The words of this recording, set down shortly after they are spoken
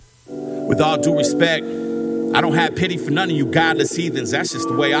With all due respect, I don't have pity for none of you godless heathens. That's just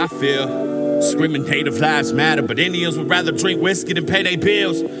the way I feel. Screaming native lives matter, but Indians would rather drink whiskey than pay their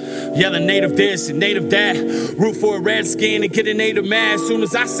bills. Yelling native this and native that. Root for a redskin and get a native mad. As soon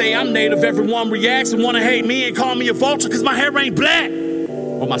as I say I'm native, everyone reacts and wanna hate me and call me a vulture cause my hair ain't black.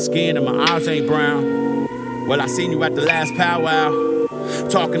 Or my skin and my eyes ain't brown. Well, I seen you at the last powwow.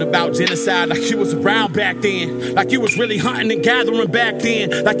 Talking about genocide like you was around back then. Like you was really hunting and gathering back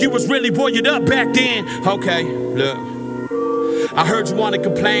then. Like you was really warrior up back then. Okay, look. I heard you want to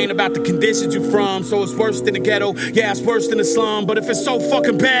complain about the conditions you from. So it's worse than the ghetto, yeah, it's worse than the slum. But if it's so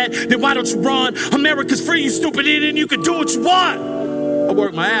fucking bad, then why don't you run? America's free, you stupid idiot, you can do what you want. I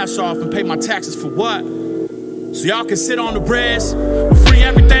work my ass off and pay my taxes for what? So y'all can sit on the breads, free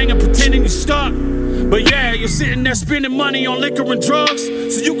everything and pretending you stuck. But yeah, you're sitting there spending money on liquor and drugs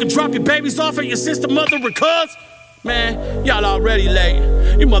so you can drop your babies off at your sister, mother, or cuz. Man, y'all already late.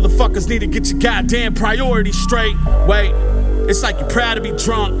 You motherfuckers need to get your goddamn priorities straight. Wait, it's like you're proud to be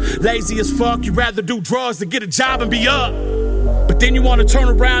drunk, lazy as fuck. You'd rather do drugs than get a job and be up. But then you want to turn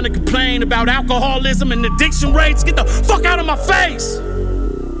around and complain about alcoholism and addiction rates. Get the fuck out of my face.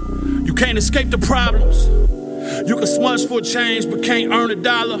 You can't escape the problems. You can smudge for a change but can't earn a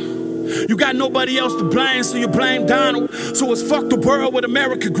dollar. You got nobody else to blame, so you blame Donald. So it's fuck the world with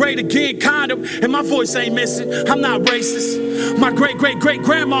America great again, kind of. And my voice ain't missing, I'm not racist. My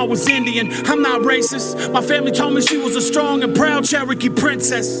great-great-great-grandma was Indian, I'm not racist. My family told me she was a strong and proud Cherokee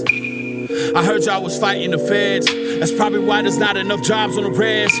princess. I heard y'all was fighting the feds. That's probably why there's not enough jobs on the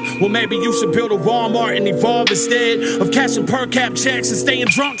res. Well, maybe you should build a Walmart and evolve instead of cashing per cap checks and staying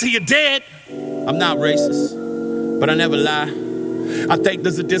drunk till you're dead. I'm not racist, but I never lie. I think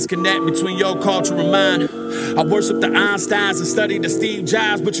there's a disconnect between your culture and mine. I worship the Einsteins and study the Steve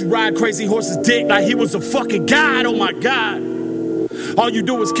Jobs, but you ride Crazy Horse's dick like he was a fucking god, oh my God. All you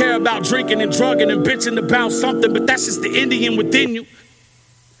do is care about drinking and drugging and bitching about something, but that's just the Indian within you.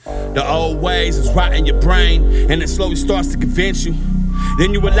 The old ways is rotting your brain, and it slowly starts to convince you.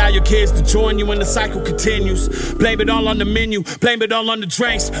 Then you allow your kids to join you and the cycle continues. Blame it all on the menu, blame it all on the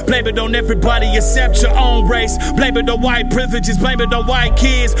drinks. Blame it on everybody except your own race. Blame it on white privileges, blame it on white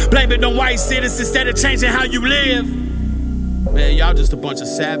kids. Blame it on white citizens instead of changing how you live. Man, y'all just a bunch of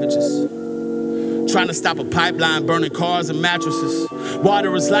savages. Trying to stop a pipeline, burning cars and mattresses.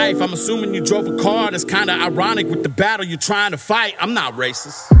 Water is life, I'm assuming you drove a car. That's kinda ironic with the battle you're trying to fight. I'm not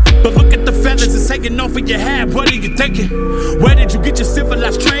racist. But look at the feathers it's taking off of your hat. What are you thinking? Where did you get your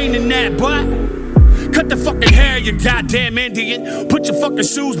civilized training at, boy? Cut the fucking hair, you goddamn Indian. Put your fucking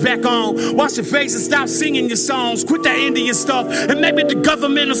shoes back on. Wash your face and stop singing your songs. Quit that Indian stuff, and maybe the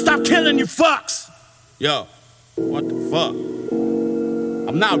government will stop killing you fucks. Yo, what the fuck?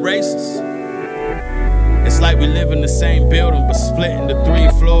 I'm not racist. It's like we live in the same building but split into 3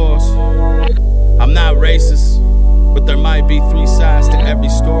 floors. I'm not racist, but there might be 3 sides to every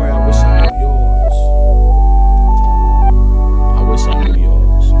story. I wish I knew yours. I wish I knew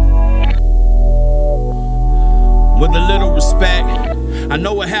yours. With a little respect, I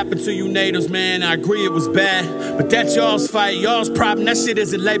know what happened to you natives, man. I agree it was bad, but that's y'all's fight, y'all's problem. That shit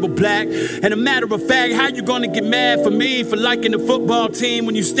isn't labeled black. And a matter of fact, how you gonna get mad for me for liking the football team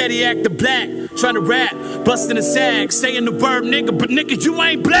when you steady acting black? Trying to rap, busting a sag, saying the verb nigga, but nigga, you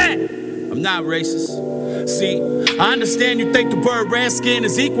ain't black. I'm not racist. See, I understand you think the word redskin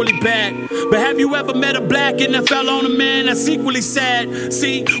is equally bad, but have you ever met a black NFL owner, man, that's equally sad?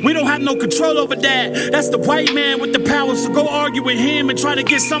 See, we don't have no control over that. That's the white man with the power, so go argue with him and try to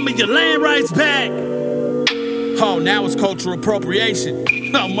get some of your land rights back. Oh, now it's cultural appropriation.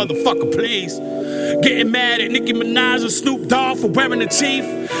 Oh, motherfucker, please. Getting mad at Nicki Minaj and Snoop Dogg for wearing a chief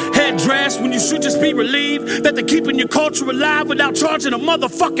headdress when you should just be relieved that they're keeping your culture alive without charging a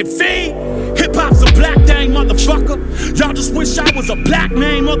motherfucking fee. Hip-hop's a black thing, motherfucker. Y'all just wish I was a black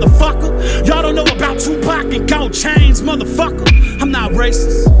man, motherfucker. Y'all don't know about Tupac and gold chains, motherfucker. I'm not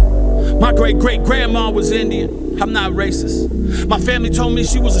racist. My great-great-grandma was Indian. I'm not racist. My family told me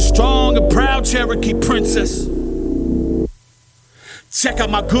she was a strong and proud Cherokee princess. Check out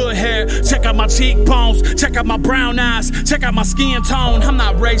my good hair, check out my cheekbones, check out my brown eyes, check out my skin tone. I'm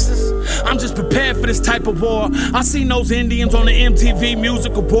not racist, I'm just prepared for this type of war. I seen those Indians on the MTV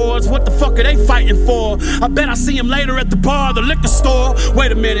Music Awards. What the fuck are they fighting for? I bet I see them later at the bar, the liquor store.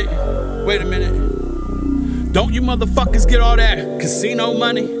 Wait a minute. Don't you motherfuckers get all that casino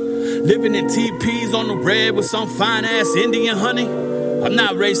money? Living in TPs on the red with some fine ass Indian honey? I'm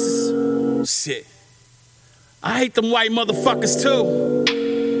not racist. Shit. I hate them white motherfuckers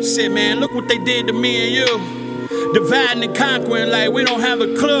too. Shit, man, look what they did to me and you. Dividing and conquering like we don't have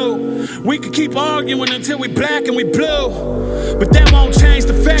a clue. We could keep arguing until we black and we blue, but that won't change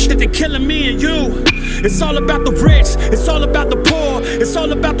the fact that they're killing me It's all about the rich, it's all about the poor, it's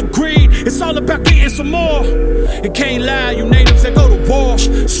all about the greed, it's all about getting some more. And can't lie, you natives that go to war,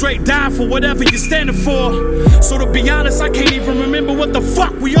 straight die for whatever you're standing for. So to be honest, I can't even remember what the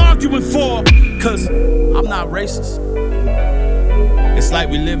fuck we arguing for, cause I'm not racist. It's like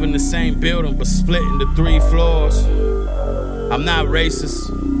we live in the same building but split into 3 floors. I'm not racist,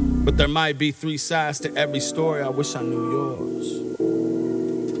 but there might be 3 sides to every story. I wish I knew yours.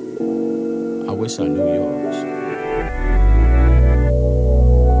 I wish I knew yours. I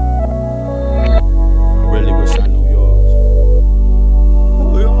really wish I knew yours.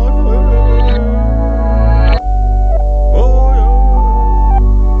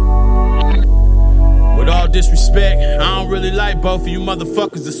 With all disrespect, I don't really like both of you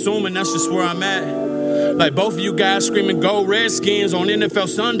motherfuckers assuming that's just where I'm at. Like both of you guys screaming "Go Redskins" on NFL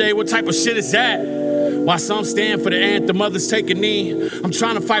Sunday. What type of shit is that? While some stand for the anthem, others take a knee. I'm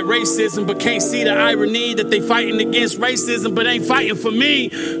trying to fight racism, but can't see the irony that they fighting against racism, but ain't fighting for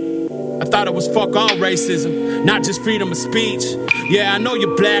me. I thought it was fuck all racism, not just freedom of speech. Yeah, I know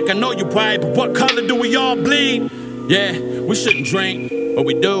you're black, I know you're white, but what color do we all bleed? Yeah, we shouldn't drink, but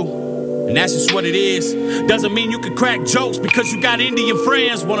we do. And that's just what it is. Doesn't mean you can crack jokes because you got Indian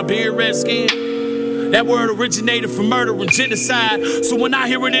friends. Wanna be a redskin? That word originated from murder and genocide. So when I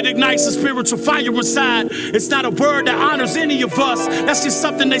hear it, it ignites a spiritual fire inside. It's not a word that honors any of us. That's just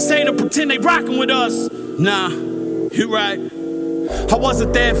something they say to pretend they rockin' with us. Nah, you're right. I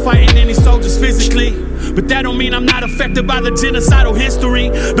wasn't there fighting any soldiers physically, but that don't mean I'm not affected by the genocidal history.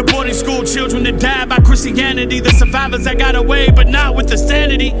 The boarding school children that died by Christianity, the survivors that got away but not with the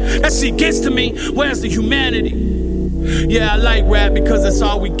sanity. That shit gets to me. Where's the humanity? Yeah, I like rap because that's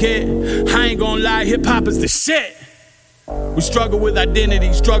all we get. I ain't gonna lie, hip-hop is the shit. We struggle with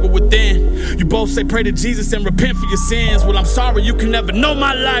identity, struggle within. You both say pray to Jesus and repent for your sins. Well, I'm sorry, you can never know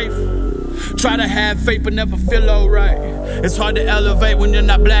my life. Try to have faith but never feel alright. It's hard to elevate when you're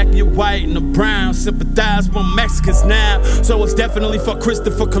not black, you're white and the brown. Sympathize with Mexicans now, so it's definitely for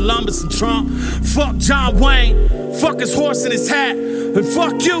Christopher Columbus and Trump. Fuck John Wayne, fuck his horse and his hat. And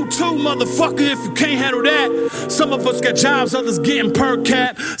fuck you too, motherfucker, if you can't handle that. Some of us got jobs, others getting per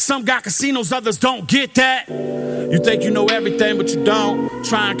cap. Some got casinos, others don't get that. You think you know everything, but you don't.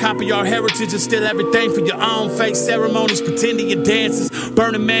 Try and copy our heritage and steal everything for your own. Fake ceremonies, pretending your dances.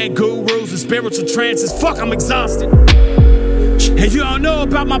 Burning man gurus and spiritual trances. Fuck, I'm exhausted. And you don't know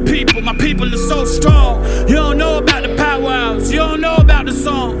about my people are so strong. You don't know about the powwows, you don't know about the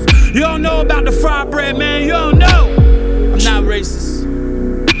songs. You don't know about the fried bread, man, you don't know. I'm not racist,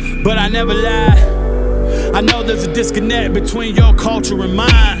 but I never lie. I know there's a disconnect between your culture and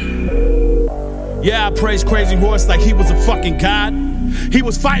mine. Yeah, I praise Crazy Horse like he was a fucking god. He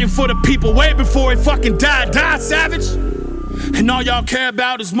was fighting for the people way before he fucking died. Die, savage. And all y'all care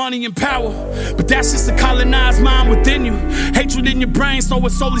about is money and power, but that's just a colonized mind within you. Hatred in your brain, so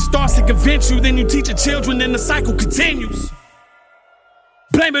it slowly starts to convince you. Then you teach your children and the cycle continues.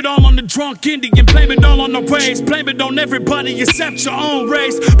 Blame it all on the drunk Indian, blame it all on the race. Blame it on everybody except your own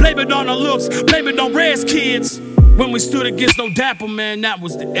race. Blame it on the looks, blame it on Red's kids. When we stood against no Dapper, man, that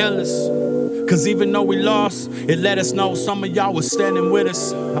was the illest. Cause even though we lost, it let us know some of y'all was standing with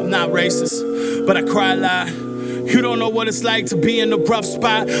us. I'm not racist, but I cry a lot. You don't know what it's like to be in a rough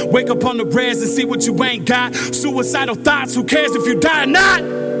spot. Wake up on the Reds and see what you ain't got. Suicidal thoughts, who cares if you die or not?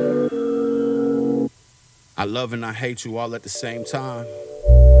 I love and I hate you all at the same time.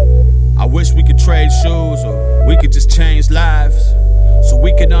 I wish we could trade shoes or we could just change lives so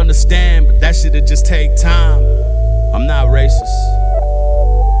we could understand, but that shit'd just take time. I'm not racist.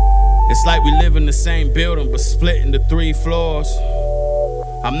 It's like we live in the same building but split into 3 floors.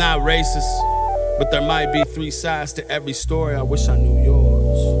 I'm not racist, but there might be 3 sides to every story. I wish I knew yours.